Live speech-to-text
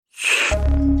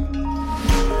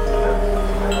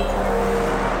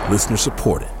Listener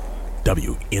supported.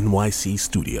 WNYC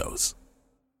Studios.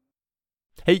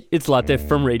 Hey, it's Latif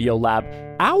from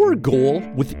Radiolab. Our goal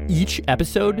with each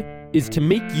episode is to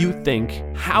make you think,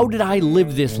 how did I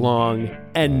live this long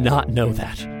and not know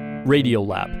that?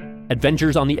 Radiolab,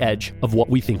 adventures on the edge of what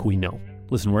we think we know.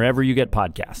 Listen wherever you get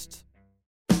podcasts.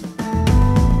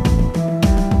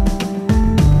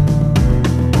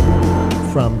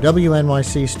 From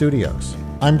WNYC Studios,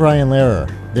 I'm Brian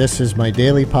Lehrer. This is my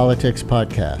daily politics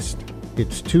podcast.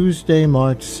 It's Tuesday,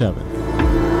 March 7th.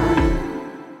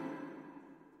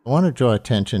 I want to draw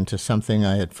attention to something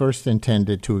I had first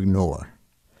intended to ignore.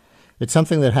 It's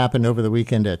something that happened over the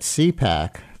weekend at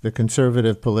CPAC, the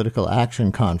Conservative Political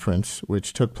Action Conference,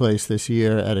 which took place this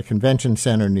year at a convention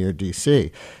center near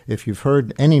D.C. If you've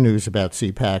heard any news about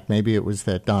CPAC, maybe it was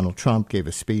that Donald Trump gave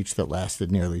a speech that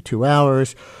lasted nearly 2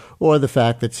 hours, or the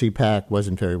fact that CPAC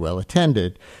wasn't very well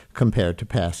attended compared to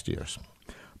past years.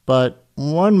 But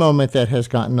one moment that has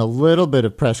gotten a little bit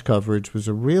of press coverage was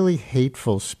a really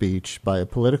hateful speech by a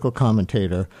political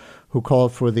commentator who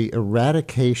called for the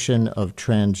eradication of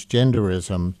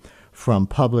transgenderism from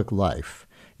public life.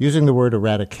 Using the word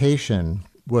eradication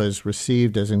was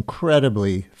received as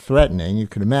incredibly threatening, you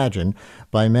can imagine,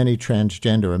 by many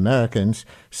transgender Americans.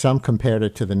 Some compared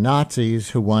it to the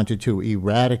Nazis who wanted to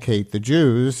eradicate the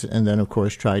Jews and then, of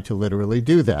course, tried to literally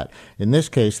do that. In this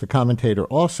case, the commentator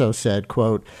also said,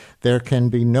 quote, "There can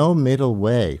be no middle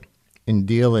way in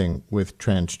dealing with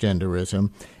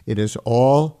transgenderism. It is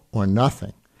all or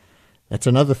nothing." That's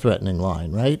another threatening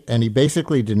line, right? And he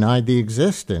basically denied the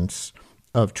existence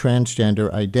of transgender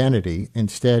identity,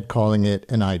 instead calling it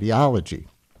an ideology.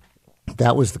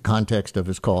 That was the context of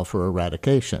his call for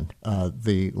eradication.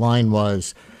 The line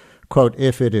was, quote,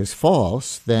 "If it is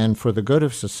false, then for the good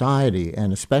of society,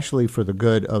 and especially for the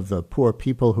good of the poor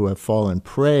people who have fallen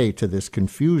prey to this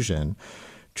confusion,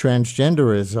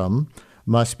 transgenderism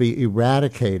must be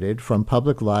eradicated from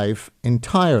public life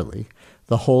entirely,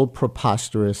 the whole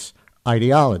preposterous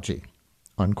ideology,"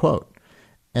 unquote.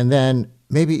 And then,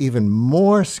 maybe even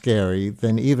more scary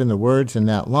than even the words in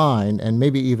that line, and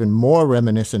maybe even more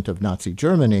reminiscent of Nazi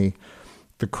Germany,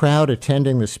 the crowd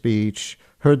attending the speech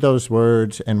heard those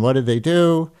words, and what did they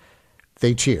do?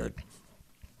 They cheered.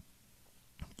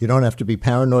 You don't have to be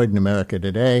paranoid in America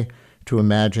today to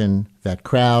imagine that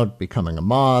crowd becoming a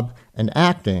mob and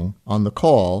acting on the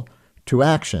call to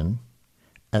action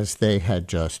as they had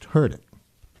just heard it.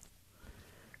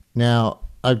 Now,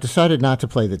 I've decided not to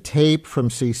play the tape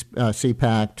from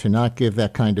CPAC, to not give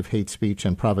that kind of hate speech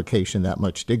and provocation that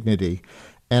much dignity,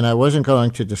 and I wasn't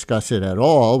going to discuss it at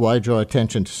all. Why draw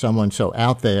attention to someone so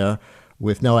out there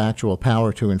with no actual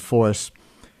power to enforce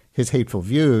his hateful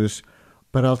views?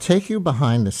 But I'll take you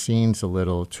behind the scenes a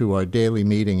little to our daily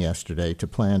meeting yesterday to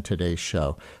plan today's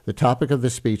show. The topic of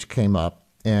the speech came up,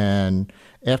 and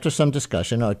after some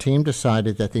discussion, our team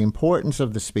decided that the importance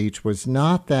of the speech was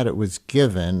not that it was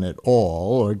given at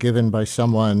all, or given by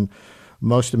someone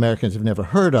most Americans have never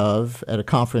heard of at a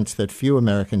conference that few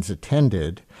Americans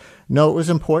attended. No, it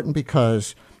was important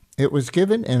because it was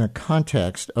given in a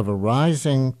context of a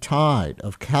rising tide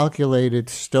of calculated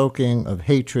stoking of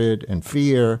hatred and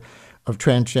fear of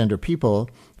transgender people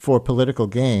for political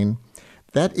gain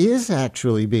that is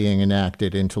actually being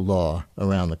enacted into law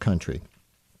around the country.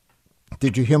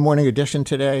 Did you hear Morning Edition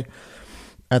today?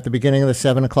 At the beginning of the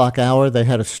 7 o'clock hour, they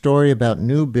had a story about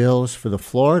new bills for the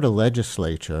Florida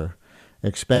legislature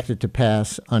expected to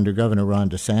pass under Governor Ron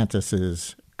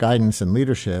DeSantis' guidance and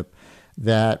leadership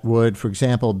that would, for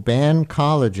example, ban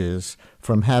colleges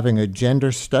from having a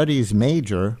gender studies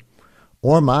major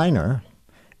or minor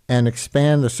and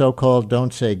expand the so-called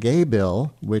Don't Say Gay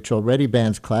bill, which already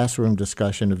bans classroom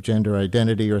discussion of gender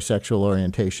identity or sexual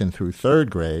orientation through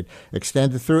third grade,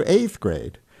 extended through eighth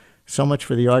grade. So much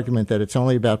for the argument that it's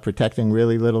only about protecting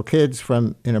really little kids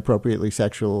from inappropriately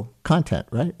sexual content,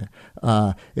 right?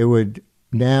 It would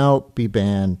now be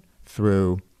banned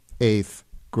through eighth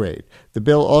grade. The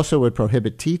bill also would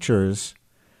prohibit teachers,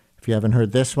 if you haven't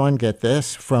heard this one, get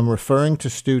this, from referring to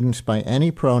students by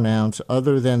any pronouns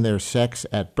other than their sex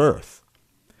at birth.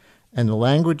 And the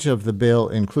language of the bill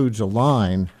includes a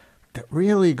line that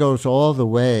really goes all the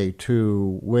way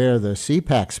to where the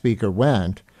CPAC speaker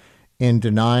went in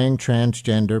denying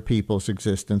transgender people's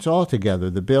existence altogether.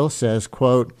 The bill says,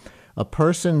 quote, "A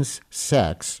person's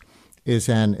sex is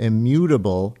an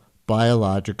immutable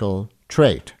biological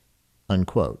trait,"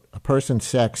 unquote. A person's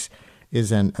sex is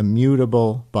an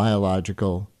immutable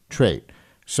biological trait.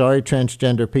 Sorry,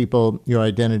 transgender people, your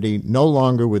identity no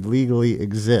longer would legally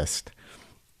exist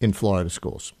in Florida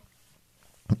schools.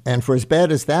 And for as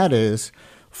bad as that is,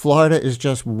 Florida is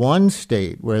just one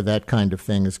state where that kind of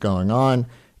thing is going on.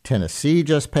 Tennessee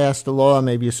just passed a law,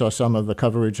 maybe you saw some of the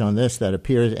coverage on this, that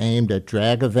appears aimed at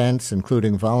drag events,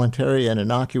 including voluntary and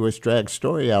innocuous drag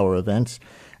story hour events,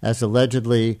 as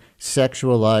allegedly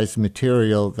sexualized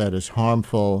material that is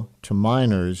harmful to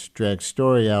minors. Drag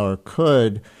story hour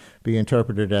could be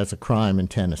interpreted as a crime in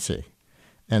Tennessee,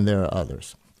 and there are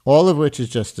others. All of which is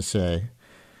just to say,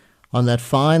 on that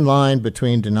fine line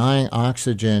between denying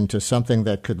oxygen to something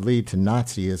that could lead to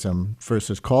Nazism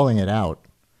versus calling it out,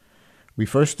 we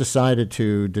first decided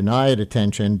to deny it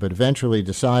attention, but eventually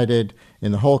decided,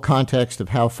 in the whole context of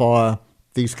how far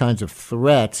these kinds of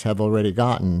threats have already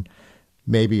gotten,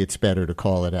 maybe it's better to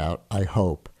call it out. I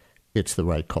hope it's the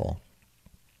right call.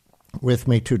 With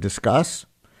me to discuss,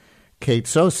 Kate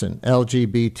Sosin,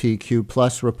 LGBTQ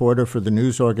plus reporter for the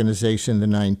news organization The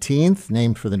 19th,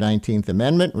 named for the 19th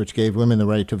Amendment, which gave women the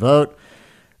right to vote.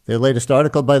 Their latest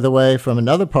article, by the way, from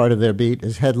another part of their beat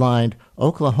is headlined,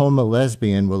 "Oklahoma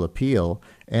Lesbian Will Appeal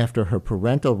After Her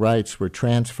Parental Rights Were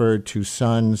Transferred to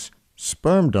Son's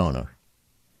Sperm Donor."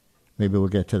 Maybe we'll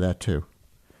get to that too.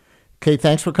 Kate,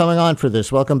 thanks for coming on for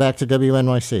this. Welcome back to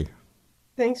WNYC.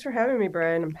 Thanks for having me,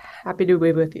 Brian. I'm happy to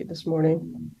be with you this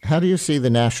morning. How do you see the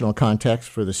national context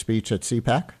for the speech at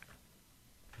CPAC?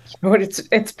 But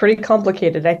it's pretty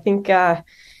complicated. I think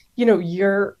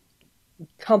your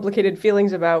complicated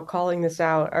feelings about calling this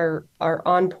out are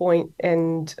on point,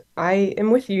 and I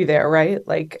am with you there, right?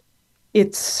 Like,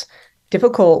 it's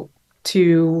difficult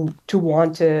to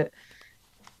want to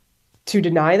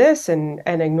deny this and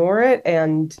ignore it.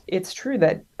 And it's true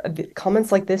that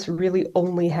comments like this really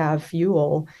only have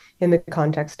fuel in the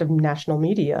context of national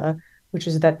media, which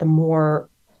is that the more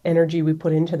energy we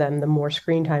put into them, the more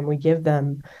screen time we give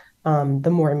them, the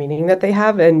more meaning that they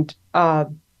have. And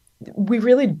we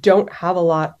really don't have a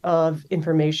lot of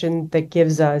information that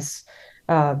gives us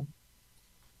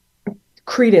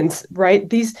credence, right?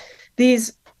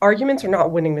 These arguments are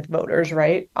not winning with voters,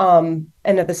 right? And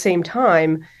at the same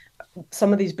time,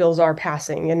 some of these bills are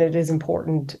passing, and it is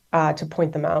important to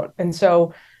point them out. And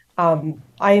so I'm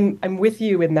with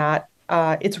you in that.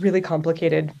 It's really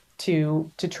complicated to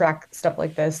track stuff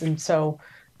like this, and so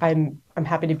I'm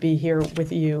happy to be here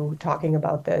with you talking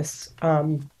about this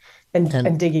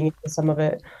and digging into some of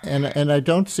it. And I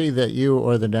don't see that you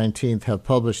or the 19th have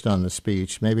published on the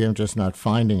speech. Maybe I'm just not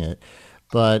finding it.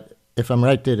 But if I'm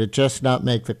right, did it just not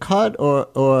make the cut,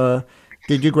 or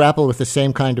did you grapple with the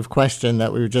same kind of question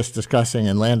that we were just discussing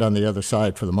and land on the other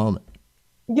side for the moment?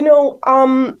 We're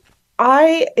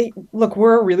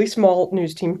a really small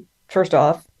news team, first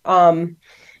off. And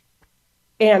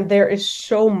there is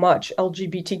so much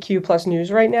LGBTQ plus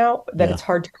news right now that it's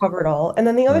hard to cover it all. And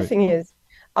then the other thing is,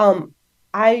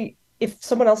 if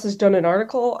someone else has done an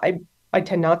article, I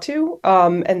tend not to.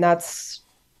 And that's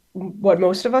what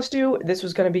most of us do. This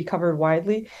was going to be covered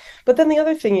widely. But then the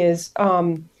other thing is,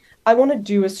 I want to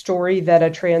do a story that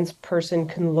a trans person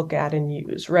can look at and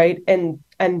use, right? And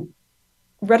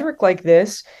rhetoric like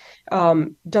this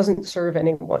doesn't serve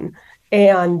anyone.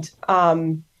 And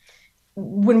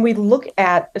when we look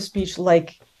at a speech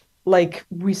like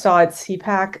we saw at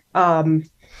CPAC,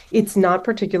 it's not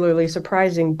particularly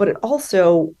surprising, but it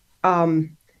also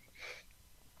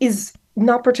is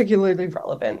not particularly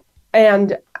relevant.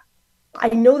 And I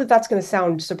know that that's going to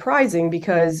sound surprising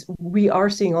because we are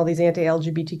seeing all these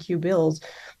anti-LGBTQ bills.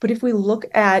 But if we look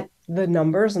at the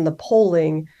numbers and the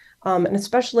polling, and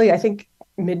especially I think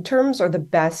midterms are the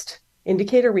best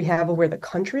indicator we have of where the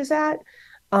country is at,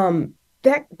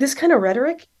 that this kind of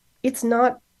rhetoric, it's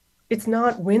not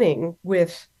winning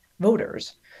with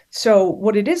voters. So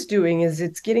what it is doing is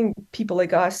it's getting people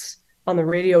like us on the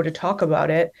radio to talk about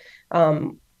it,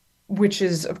 which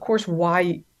is, of course,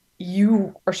 why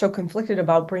you are so conflicted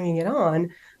about bringing it on.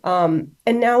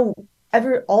 And now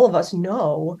all of us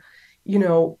know,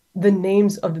 the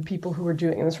names of the people who are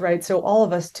doing this, right? So all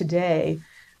of us today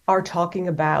are talking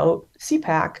about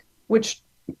CPAC, which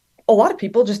a lot of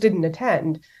people just didn't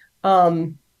attend,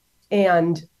 and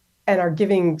are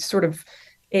giving sort of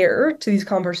air to these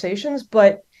conversations.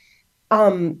 But,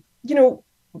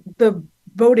 the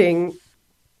voting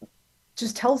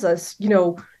just tells us,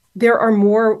 there are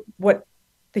more what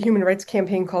the Human Rights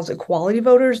Campaign calls equality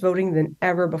voters voting than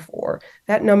ever before.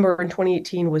 That number in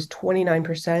 2018 was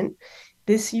 29%.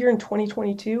 This year in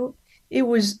 2022, it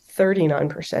was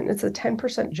 39%. It's a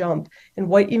 10% jump. And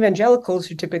white evangelicals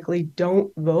who typically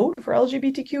don't vote for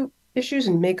LGBTQ issues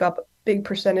and make up a big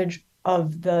percentage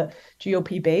of the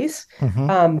GOP base,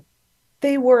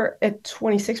 they were at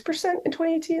 26% in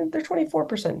 2018. They're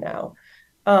 24% now.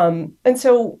 And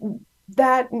so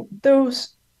that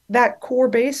core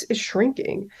base is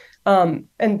shrinking.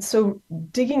 And so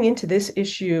digging into this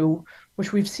issue,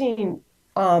 which we've seen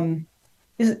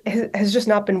has just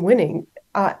not been winning.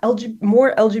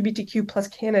 More LGBTQ plus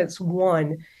candidates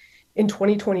won in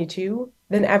 2022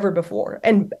 than ever before,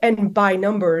 and by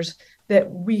numbers that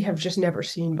we have just never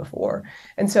seen before.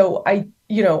 And so I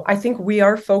think we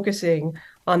are focusing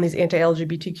on these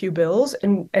anti-LGBTQ bills,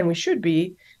 and we should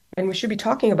be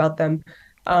talking about them,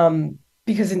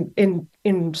 because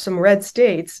in some red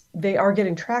states they are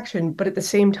getting traction, but at the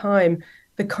same time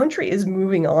the country is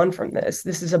moving on from this.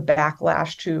 This is a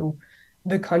backlash to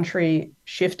the country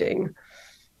shifting.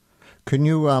 Can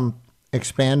you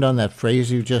expand on that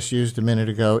phrase you just used a minute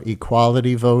ago,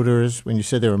 equality voters? When you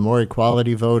said there were more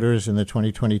equality voters in the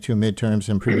 2022 midterms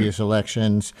than previous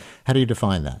elections, how do you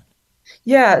define that?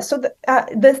 Yeah, so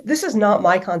this is not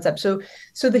my concept. So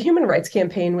the Human Rights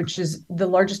Campaign, which is the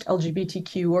largest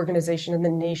LGBTQ organization in the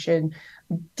nation,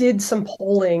 did some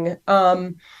polling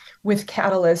with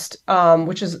Catalyst,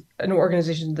 which is an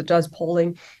organization that does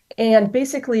polling. And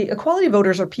basically, equality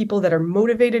voters are people that are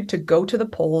motivated to go to the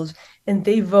polls, and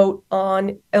they vote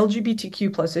on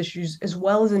LGBTQ plus issues as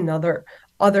well as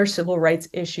other civil rights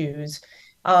issues.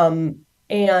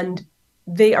 And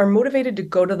they are motivated to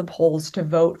go to the polls to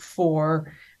vote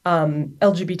for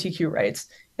LGBTQ rights.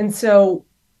 And so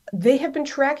they have been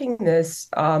tracking this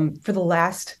for the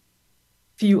last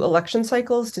few election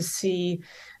cycles to see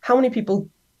how many people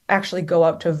actually go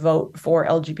out to vote for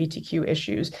LGBTQ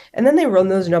issues. And then they run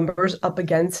those numbers up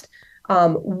against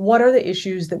what are the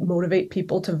issues that motivate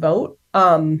people to vote,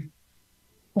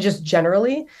 just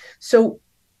generally. So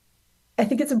I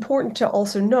think it's important to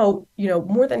also note,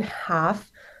 more than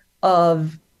half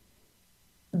of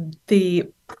the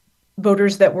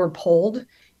voters that were polled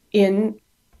in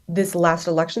this last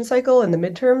election cycle in the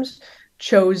midterms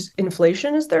chose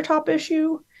inflation as their top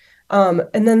issue.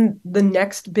 And then the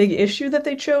next big issue that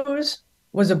they chose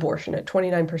was abortion at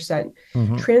 29%.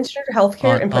 Mm-hmm. Transgender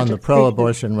healthcare and on the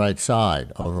pro-abortion right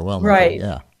side, overwhelmingly. Right.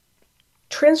 Yeah.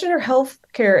 Transgender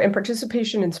healthcare and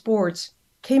participation in sports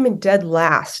came in dead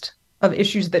last of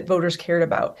issues that voters cared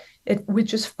about, with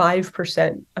just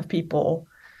 5% of people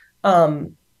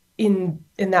in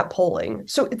that polling.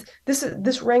 So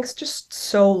this ranks just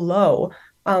so low.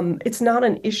 It's not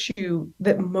an issue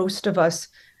that most of us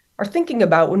are thinking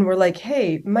about when we're like,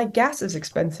 hey, my gas is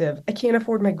expensive. I can't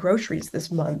afford my groceries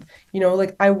this month.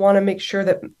 I want to make sure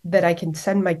that I can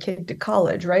send my kid to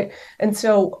college, right? And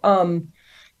so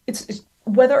it's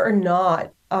whether or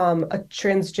not a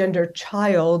transgender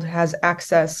child has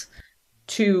access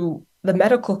to the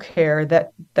medical care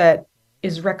that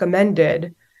is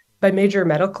recommended by major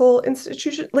medical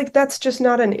institutions, that's just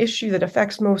not an issue that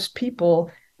affects most people,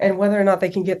 and whether or not they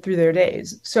can get through their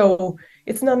days. So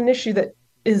it's not an issue that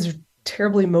is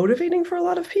terribly motivating for a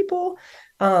lot of people,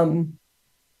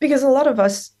 because a lot of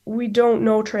us, we don't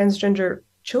know transgender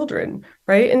children,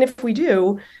 right? And if we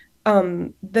do,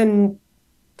 then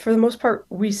for the most part,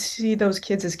 we see those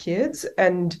kids as kids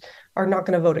and are not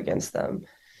going to vote against them.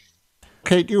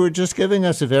 Kate, you were just giving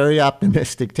us a very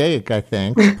optimistic take, I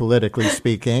think, politically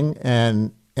speaking.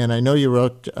 And I know you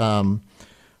wrote a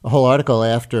whole article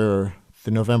after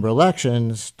the November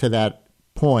elections to that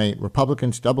point.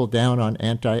 Republicans doubled down on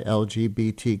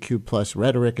anti-LGBTQ plus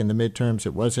rhetoric in the midterms.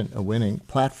 It wasn't a winning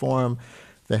platform,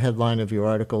 the headline of your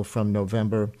article from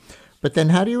November. But then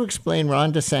how do you explain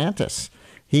Ron DeSantis?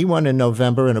 He won in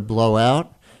November in a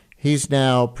blowout. He's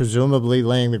now presumably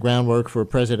laying the groundwork for a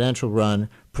presidential run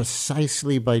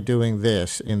precisely by doing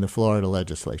this in the Florida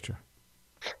legislature.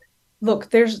 Look,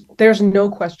 there's no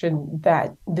question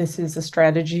that this is a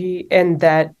strategy, and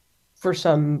that for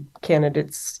some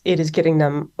candidates, it is getting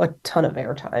them a ton of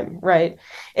airtime, right?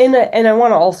 And I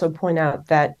want to also point out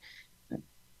that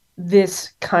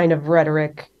this kind of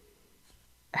rhetoric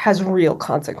has real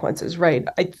consequences, right?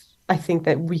 I think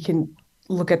that we can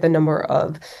look at the number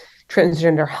of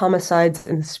transgender homicides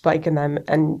and the spike in them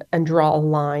and draw a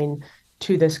line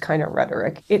to this kind of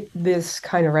rhetoric. This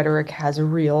kind of rhetoric has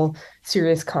real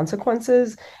serious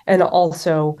consequences. And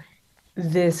also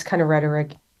this kind of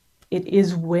rhetoric, it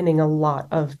is winning a lot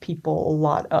of people a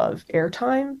lot of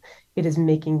airtime. It is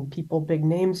making people big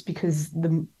names, because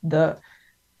the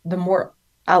more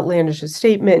outlandish a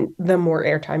statement, the more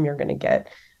airtime you're going to get.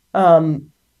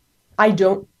 I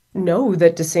don't know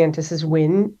that DeSantis's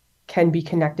win can be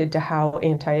connected to how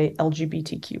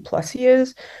anti-LGBTQ plus he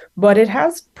is, but it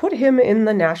has put him in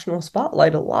the national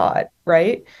spotlight a lot,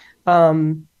 right?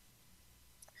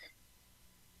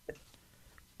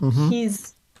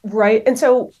 He's right. And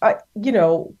so,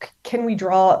 can we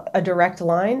draw a direct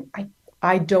line?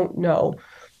 I don't know.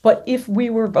 But if we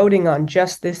were voting on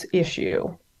just this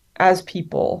issue as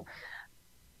people,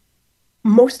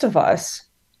 most of us,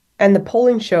 and the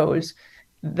polling shows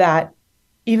that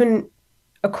even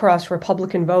across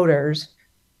Republican voters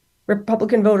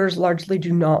largely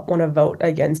do not want to vote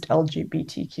against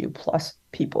LGBTQ plus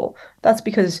people. That's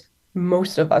because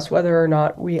most of us, whether or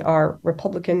not we are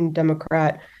Republican,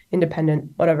 Democrat,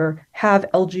 Independent, whatever, have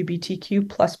LGBTQ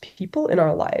plus people in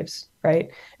our lives, right?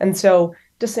 And so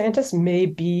DeSantis may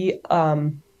be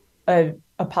a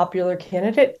popular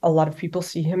candidate. A lot of people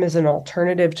see him as an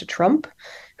alternative to Trump,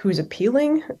 who's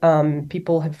appealing.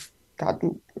 People have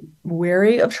gotten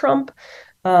wary of Trump.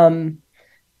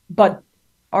 But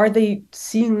are they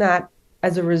seeing that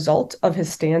as a result of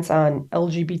his stance on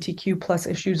LGBTQ plus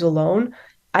issues alone?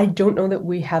 I don't know that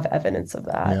we have evidence of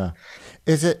that. Yeah.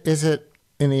 Is it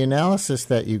in the analysis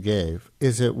that you gave,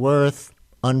 is it worth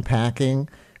unpacking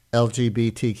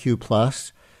LGBTQ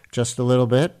plus just a little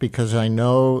bit? Because I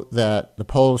know that the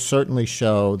polls certainly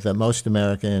show that most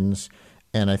Americans,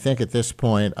 and I think at this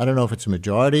point, I don't know if it's a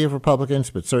majority of Republicans,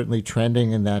 but certainly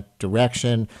trending in that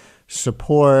direction,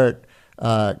 support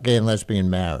gay and lesbian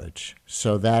marriage.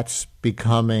 So that's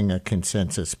becoming a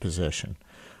consensus position.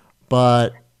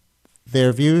 But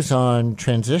their views on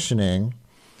transitioning,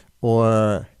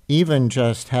 or even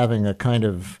just having a kind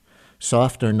of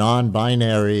softer,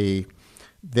 non-binary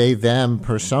they-them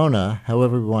persona,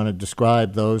 however we want to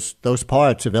describe those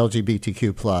parts of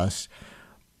LGBTQ plus,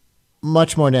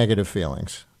 much more negative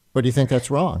feelings. Or do you think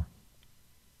that's wrong?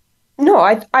 No,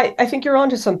 I think you're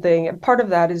onto something. Part of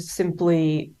that is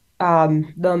simply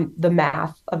the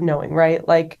math of knowing, right?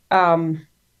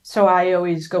 So I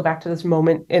always go back to this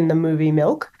moment in the movie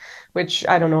Milk, which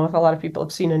I don't know if a lot of people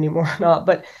have seen anymore or not,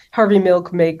 but Harvey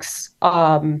Milk makes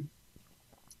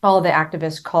all the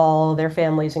activists call their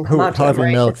families and come out to Harvey them,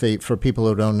 right? Milk, for people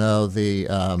who don't know, the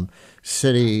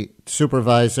city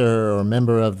supervisor or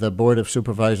member of the board of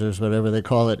supervisors, whatever they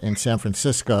call it, in San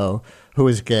Francisco, who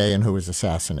is gay and who was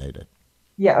assassinated.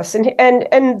 Yes,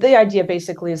 and the idea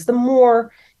basically is the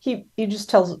more he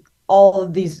just tells all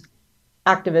of these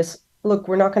activists, look,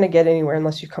 we're not going to get anywhere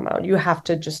unless you come out. You have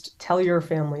to just tell your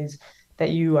families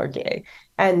that you are gay.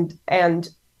 And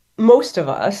most of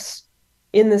us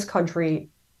in this country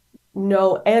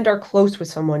know and are close with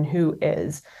someone who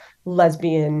is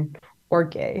lesbian or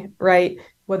gay, right?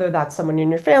 Whether that's someone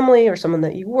in your family or someone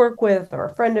that you work with or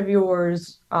a friend of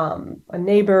yours, a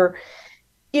neighbor,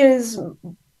 is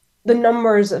the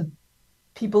numbers of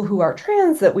people who are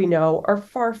trans that we know are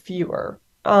far fewer.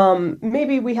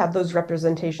 Maybe we have those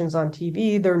representations on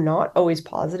TV. They're not always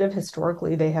positive.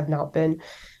 Historically, they have not been.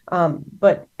 And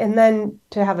then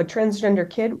to have a transgender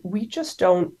kid, we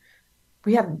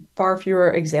have far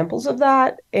fewer examples of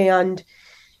that. And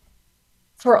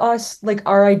for us, like,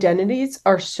 our identities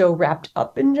are so wrapped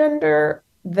up in gender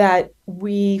that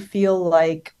we feel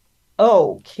like,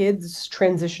 oh, kids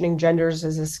transitioning genders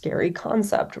is a scary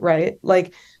concept, right?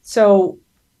 So,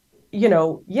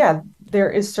 yeah, there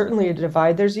is certainly a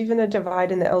divide. There's even a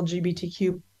divide in the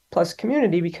LGBTQ plus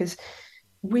community because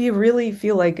we really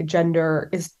feel like gender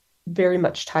is very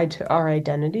much tied to our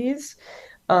identities.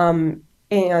 And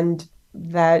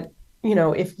that,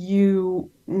 if you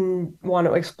want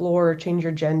to explore or change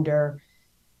your gender,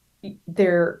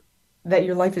 that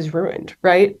your life is ruined,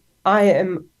 right? I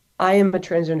am a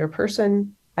transgender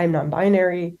person. I'm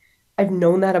non-binary. I've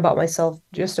known that about myself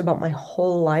just about my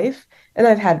whole life. And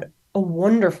I've had a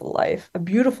wonderful life, a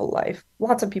beautiful life,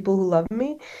 lots of people who love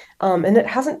me. And it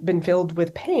hasn't been filled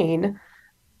with pain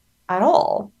at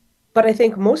all. But I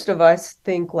think most of us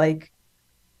think like,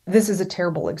 this is a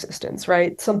terrible existence,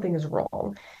 right? Something is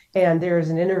wrong. And there is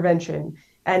an intervention.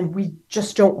 And we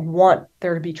just don't want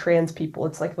there to be trans people.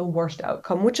 It's like the worst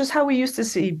outcome, which is how we used to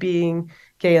see being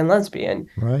gay and lesbian.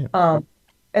 Right.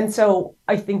 And so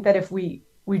I think that if we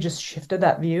just shifted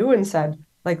that view and said,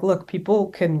 like, look, people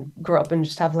can grow up and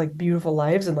just have like beautiful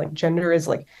lives, and like gender is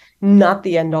like not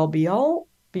the end all be all,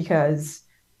 because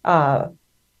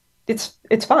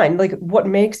it's fine. Like, what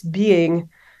makes being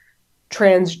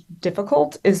trans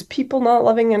difficult is people not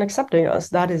loving and accepting us.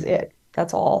 That is it.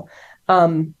 That's all.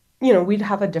 We'd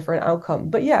have a different outcome.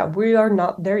 But yeah, we are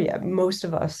not there yet. Most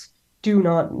of us do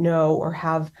not know or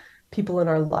have people in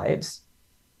our lives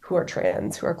who are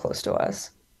trans, who are close to us.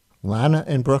 Lana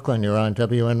in Brooklyn, you're on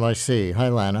WNYC. Hi,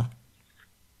 Lana.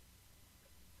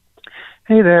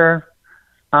 Hey there.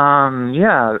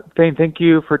 Thank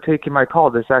you for taking my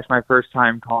call. This is actually my first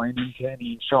time calling into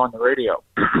any show on the radio.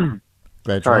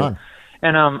 Glad you're on.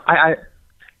 And I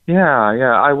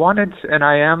wanted, and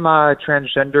I am a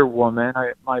transgender woman.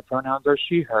 My pronouns are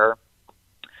she, her.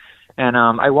 And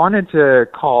I wanted to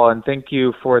call and thank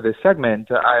you for this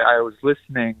segment. I was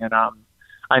listening, and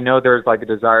I know there's like a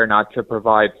desire not to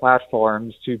provide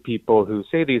platforms to people who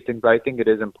say these things, but I think it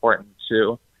is important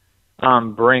to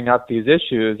bring up these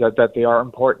issues, that they are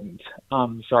important.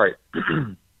 Sorry.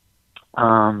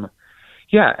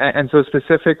 Yeah, and so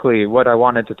specifically what I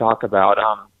wanted to talk about,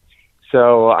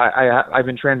 so I've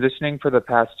been transitioning for the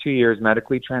past 2 years,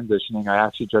 medically transitioning. I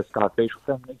actually just got facial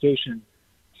feminization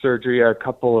surgery a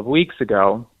couple of weeks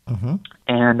ago. Mm-hmm.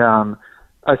 And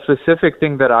a specific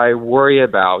thing that I worry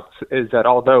about is that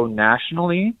although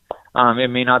nationally it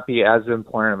may not be as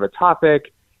important of a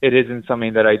topic, it isn't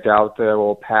something that I doubt that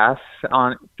will pass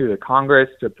on through the Congress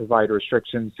to provide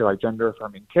restrictions to like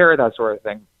gender-affirming care, that sort of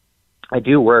thing. I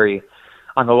do worry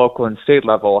on the local and state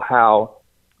level how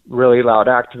really loud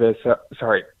activists,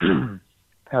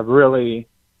 have really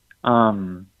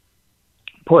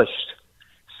pushed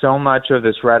so much of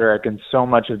this rhetoric and so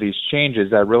much of these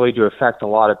changes that really do affect a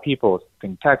lot of people.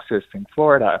 Think Texas, think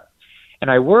Florida.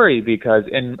 And I worry because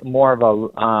in more of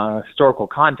a historical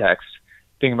context,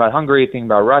 thinking about Hungary, thinking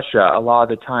about Russia, a lot of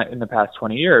the time in the past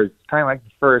 20 years, kind of like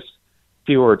the first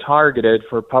few who were targeted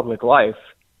for public life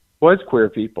was queer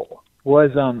people,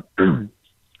 was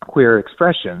queer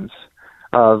expressions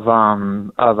of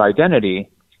identity.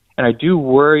 And I do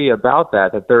worry about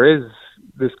that there is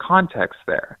this context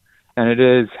there, and it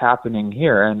is happening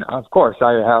here. And of course,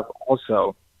 I have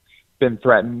also been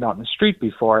threatened on the street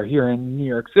before here in New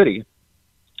York City.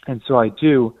 And so I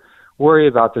do worry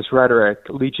about this rhetoric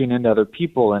leaching into other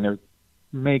people and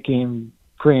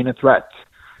creating a threat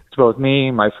to both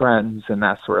me, my friends, and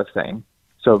that sort of thing.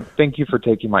 So thank you for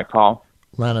taking my call.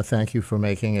 Lana, thank you for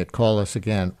making it. Call us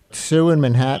again. Sue in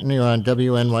Manhattan, you're on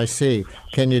WNYC.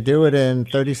 Can you do it in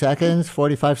 30 seconds,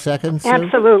 45 seconds, Sue?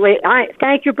 Absolutely.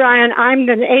 Thank you, Brian. I'm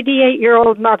an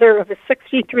 88-year-old mother of a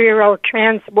 63-year-old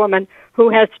trans woman who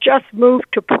has just moved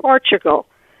to Portugal.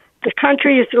 The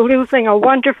country is losing a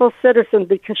wonderful citizen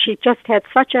because she just had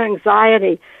such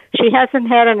anxiety. She hasn't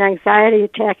had an anxiety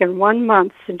attack in 1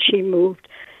 month since she moved,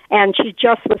 and she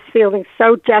just was feeling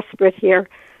so desperate here.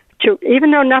 Even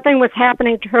though nothing was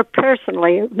happening to her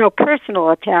personally, no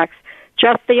personal attacks,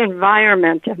 just the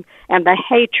environment and the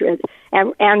hatred.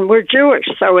 And we're Jewish,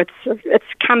 so it's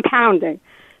compounding.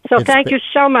 So thank you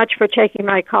so much for taking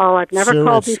my call. I've never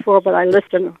called before, but I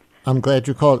listen. I'm glad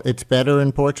you called. It's better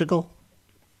in Portugal?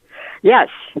 Yes.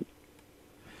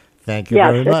 Thank you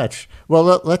very much.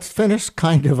 Well, let's finish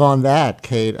kind of on that,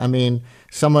 Kate. I mean,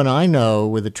 someone I know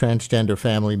with a transgender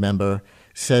family member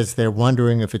says they're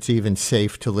wondering if it's even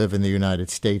safe to live in the United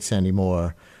States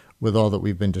anymore with all that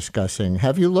we've been discussing.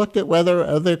 Have you looked at whether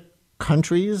other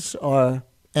countries are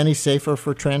any safer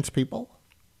for trans people?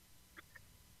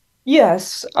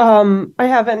 Yes, I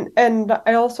haven't. And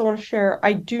I also want to share,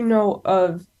 I do know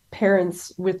of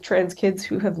parents with trans kids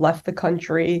who have left the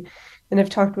country, and I've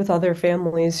talked with other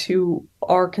families who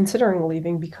are considering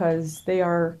leaving because they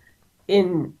are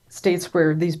in states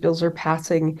where these bills are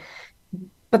passing.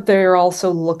 But they're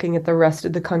also looking at the rest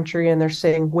of the country and they're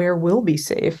saying, where will be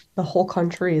safe? The whole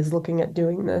country is looking at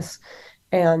doing this.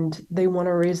 And they want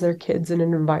to raise their kids in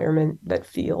an environment that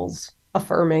feels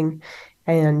affirming.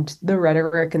 And the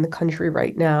rhetoric in the country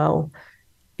right now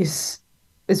is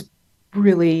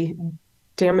really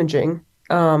damaging.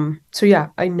 So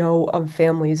yeah, I know of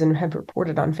families and have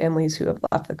reported on families who have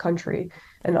left the country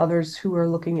and others who are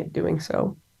looking at doing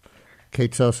so.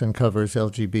 Kate Sosin covers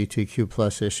LGBTQ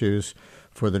plus issues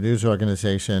for the news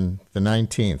organization The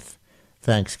 19th.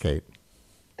 Thanks, Kate.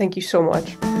 Thank you so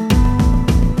much.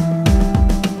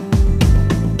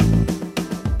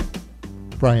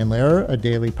 Brian Lehrer, a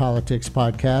daily politics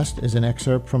podcast, is an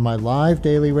excerpt from my live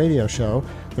daily radio show,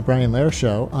 The Brian Lehrer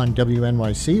Show, on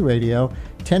WNYC Radio,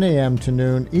 10 a.m. to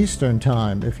noon Eastern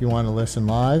Time, if you want to listen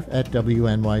live at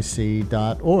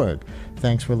wnyc.org.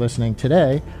 Thanks for listening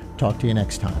today. Talk to you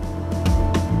next time.